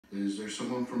Is there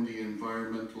someone from the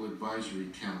Environmental Advisory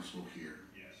Council here?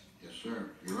 Yes. Yes, sir.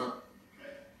 You're up.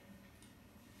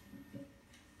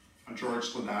 I'm George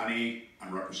Skladany.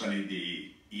 I'm representing the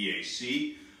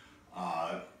EAC.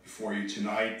 Before you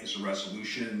tonight is a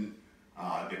resolution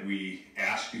that we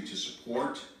ask you to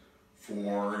support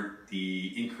for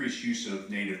the increased use of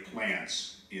native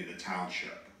plants in the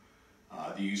township.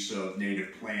 The use of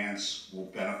native plants will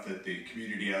benefit the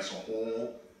community as a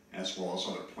whole, as well as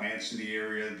other plants in the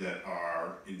area that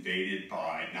are invaded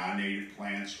by non-native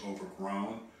plants,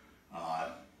 overgrown,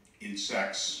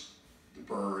 insects, the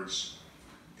birds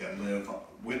that live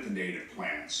with the native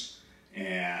plants,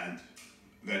 and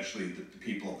eventually the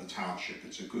people of the township.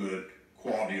 It's a good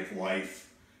quality of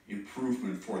life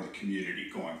improvement for the community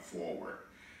going forward.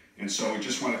 And so we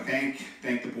just want to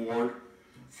thank the board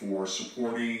for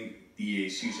supporting the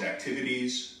EAC's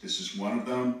activities. This is one of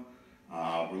them.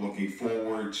 We're looking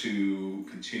forward to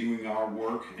continuing our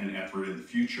work and effort in the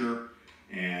future.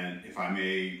 And if I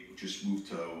may just move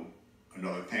to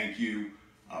another thank you,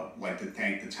 I'd like to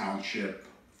thank the township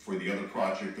for the other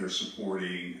project they're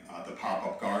supporting, the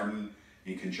pop-up garden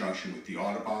in conjunction with the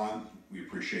Audubon. We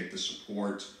appreciate the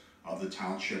support of the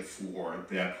township for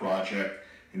that project.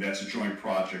 And that's a joint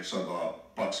project of the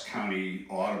Bucks County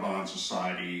Audubon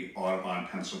Society, Audubon,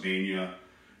 Pennsylvania,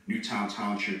 Newtown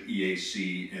Township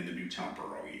EAC, and the Newtown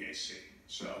Borough EAC.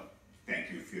 So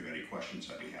thank you. If you have any questions,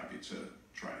 I'd be happy to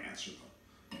try and answer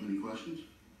them. Any questions?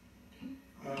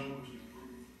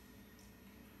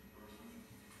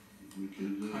 We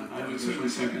could, I would certainly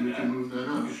second we that. can move that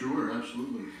up. Sure,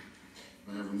 absolutely.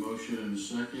 I have a motion and a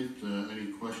second.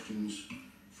 Any questions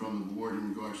from the board in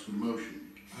regards to the motion?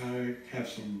 I have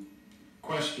some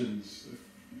questions.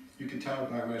 You can tell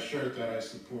by my shirt that I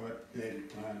support native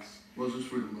plants. Was this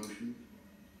for the motion?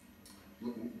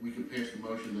 Look, we could pass the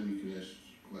motion, then you could ask,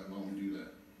 why don't we do that?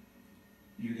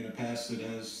 You're going to pass it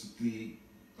as the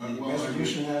well,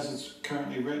 resolution as it's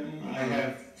currently written?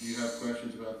 You have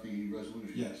questions about the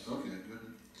resolution? Yes. Okay,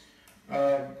 go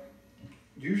ahead.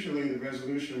 Usually the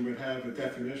resolution would have a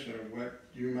definition of what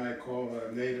you might call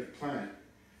a native plant.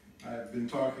 I've been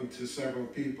talking to several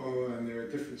people and there are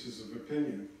differences of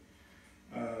opinion.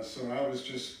 So I was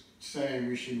just saying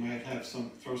we might have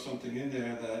throw something in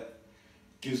there that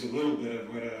gives a little bit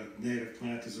of what a native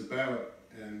plant is about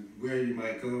and where you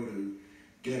might go to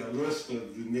get a list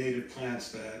of the native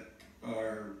plants that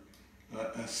are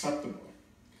acceptable.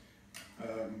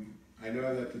 I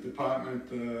know that the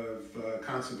Department of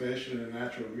Conservation and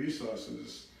Natural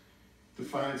Resources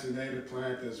defines a native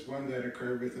plant as one that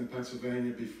occurred within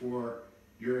Pennsylvania before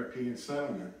European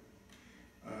settlement.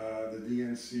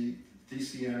 The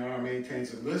DCNR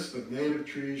maintains a list of native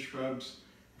trees, shrubs,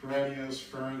 perennials,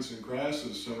 ferns, and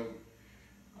grasses, so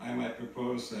I might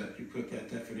propose that you put that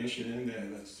definition in there.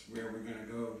 That's where we're going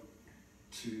to go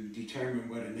to determine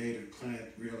what a native plant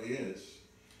really is.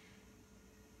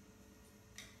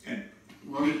 And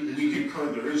we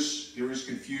concur there is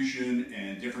confusion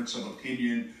and difference of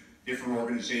opinion. Different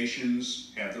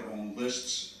organizations have their own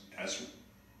lists as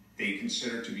they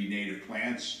consider to be native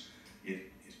plants.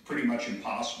 It's pretty much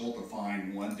impossible to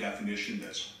find one definition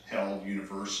that's held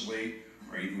universally,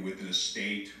 or even within a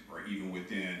state, or even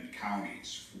within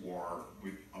counties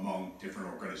among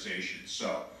different organizations.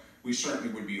 So we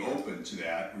certainly would be open to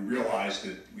that. We realize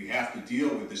that we have to deal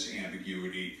with this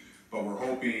ambiguity, but we're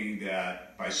hoping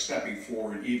that by stepping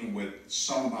forward, even with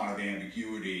some amount of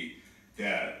ambiguity,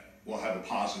 that we'll have a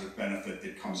positive benefit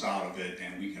that comes out of it,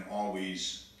 and we can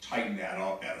always tighten that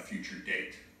up at a future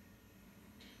date.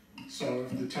 So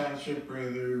if the township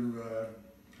were to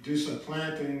do some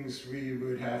plantings, we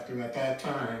would have to, at that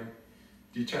time,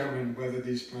 determine whether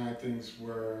these plantings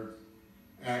were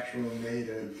actual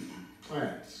native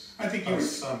plants. I think you would,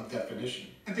 some definition.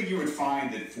 I think you would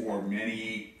find that for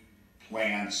many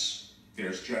plants,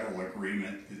 there's general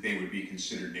agreement that they would be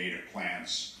considered native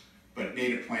plants, but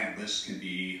native plant lists can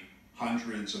be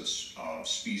hundreds of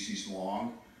species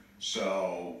long.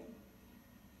 So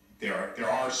there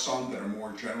are some that are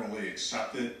more generally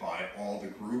accepted by all the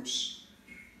groups,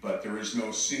 but there is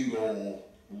no single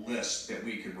list that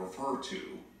we could refer to.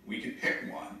 We could pick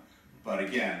one, but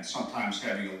again, sometimes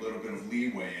having a little bit of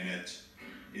leeway in it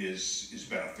is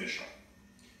beneficial.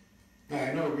 Now,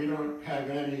 I know we don't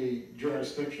have any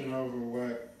jurisdiction over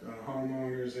what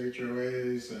homeowners,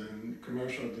 HOAs, and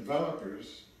commercial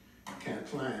developers can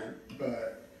plant,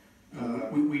 but...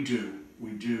 We do.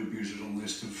 We do, because there's a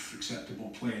list of acceptable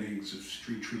plantings of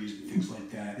street trees and things like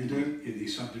that in the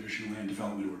Subdivision Land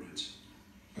Development Ordinance.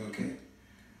 Okay.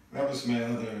 That was my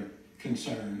other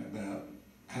concern about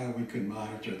how we could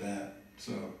monitor that.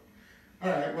 So, all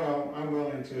right, well, I'm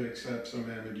willing to accept some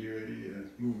ambiguity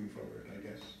moving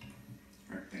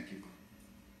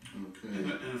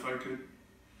could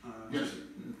Yes.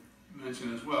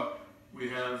 mention as well, we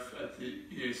have at the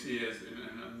EAC,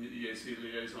 and I'm the EAC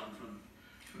liaison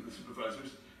from the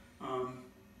supervisors,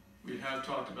 we have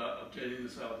talked about updating the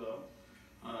SALDO.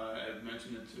 I've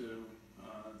mentioned it to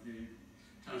the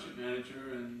township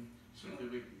manager, and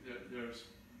certainly there's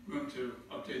room to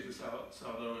update the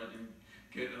SALDO and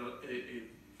get a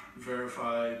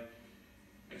verified,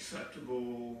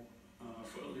 acceptable,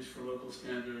 for at least for local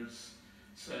standards,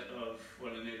 set of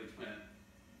what a native plant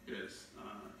is,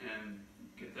 and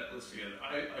get that list together.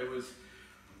 I was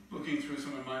looking through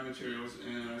some of my materials,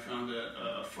 and I found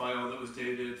a file that was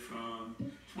dated from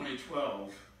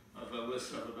 2012 of a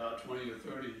list of about 20 or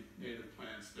 30 native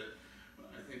plants that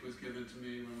I think was given to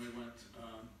me when we went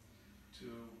to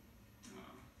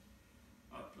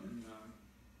up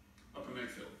in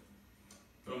Makefield,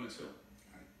 Bowman's Hill.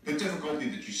 The difficulty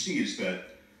that you see is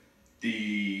that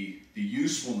the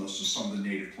usefulness of some of the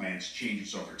native plants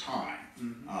changes over time.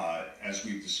 As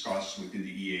we've discussed within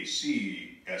the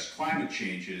EAC, as climate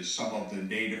changes, some of the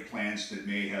native plants that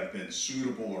may have been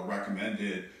suitable or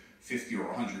recommended 50 or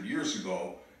 100 years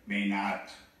ago may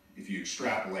not, if you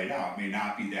extrapolate out, may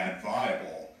not be that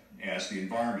viable as the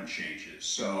environment changes.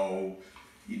 So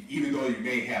even though you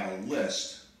may have a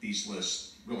list, these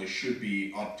lists really should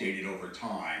be updated over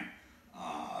time.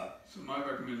 So my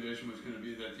recommendation was going to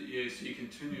be that the EAC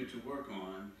continue to work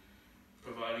on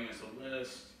providing us a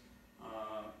list,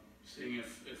 seeing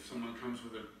if someone comes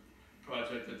with a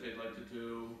project that they'd like to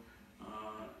do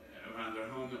around their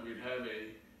home, that we'd have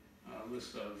a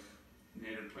list of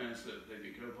native plants that they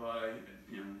could go by.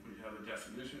 You know, we'd have a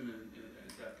definition, and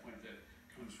at that point that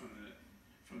comes from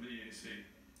the EAC.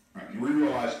 Right. And we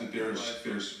realize that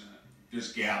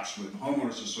there's gaps with the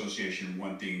homeowners association.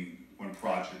 One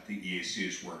project the EAC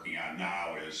is working on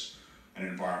now is an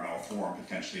environmental forum,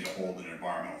 potentially to hold an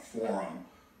environmental forum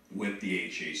with the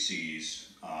HACs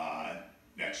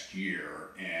next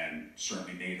year, and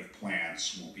certainly native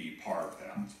plants will be part of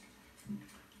that.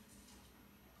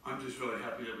 I'm just really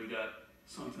happy that we got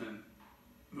something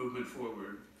movement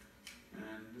forward,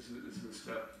 and this is a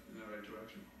step in the right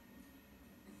direction.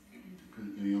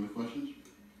 Any other questions?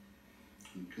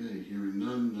 Okay, hearing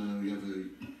none, we have a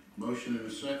motion and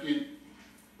a second.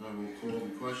 I will call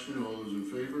the question. All those in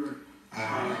favor?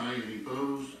 Aye. Any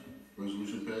opposed?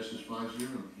 Resolution passes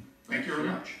 5-0. Thank you very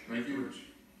much. Thank you, Rich.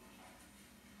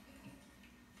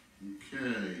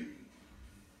 Okay.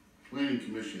 Planning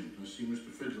Commission. I see Mr.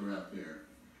 Fidler out there.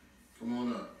 Come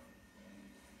on up.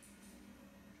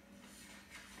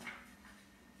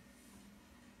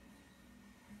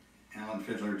 Allen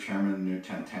Fidler, Chairman of the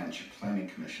Newtown Township Planning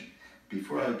Commission.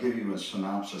 Before I give you a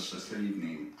synopsis this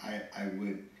evening, I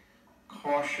would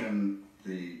caution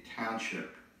the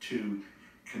township to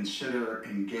consider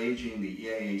engaging the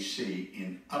EAC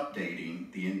in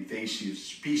updating the invasive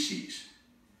species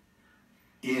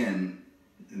in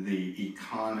the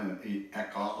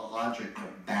ecological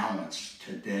balance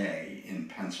today in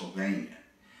Pennsylvania.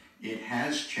 It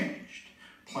has changed.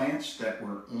 Plants that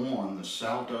were on the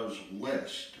SALDO's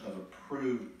list of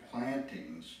approved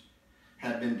plantings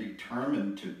have been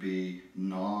determined to be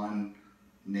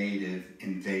non-native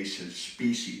invasive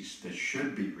species that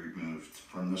should be removed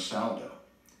from the SALDO.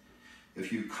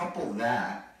 If you couple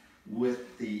that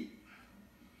with the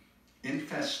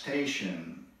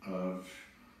infestation of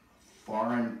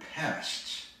foreign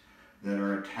pests that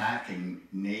are attacking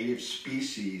native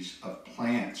species of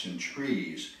plants and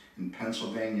trees in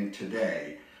Pennsylvania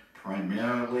today,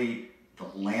 primarily the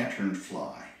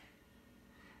lanternfly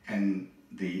and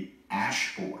the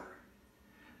ash borer.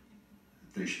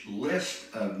 The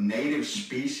list of native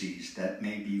species that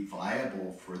may be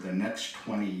viable for the next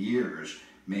 20 years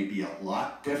may be a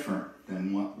lot different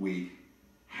than what we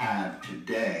have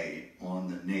today on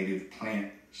the native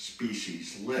plant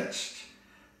species list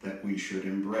that we should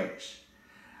embrace.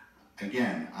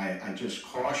 Again, I just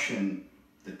caution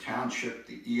the township,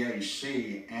 the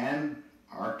EAC, and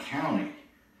our county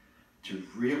to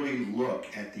really look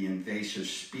at the invasive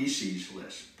species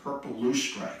list. Purple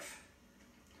loosestrife,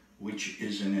 which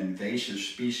is an invasive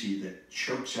species that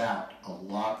chokes out a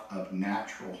lot of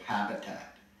natural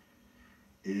habitat,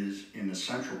 is in the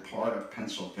central part of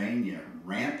Pennsylvania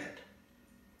rampant.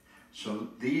 So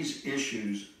these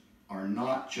issues are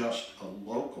not just a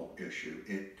local issue.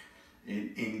 It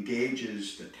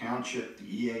engages the township, the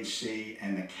EAC,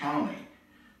 and the county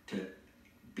to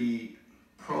be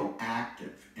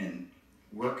proactive in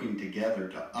working together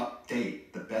to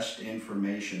update the best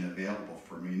information available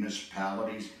for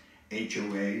municipalities,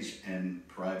 HOAs, and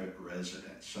private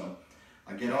residents. So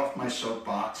I get off my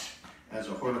soapbox. As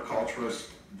a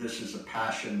horticulturist, this is a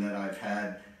passion that I've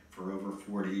had for over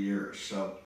 40 years. So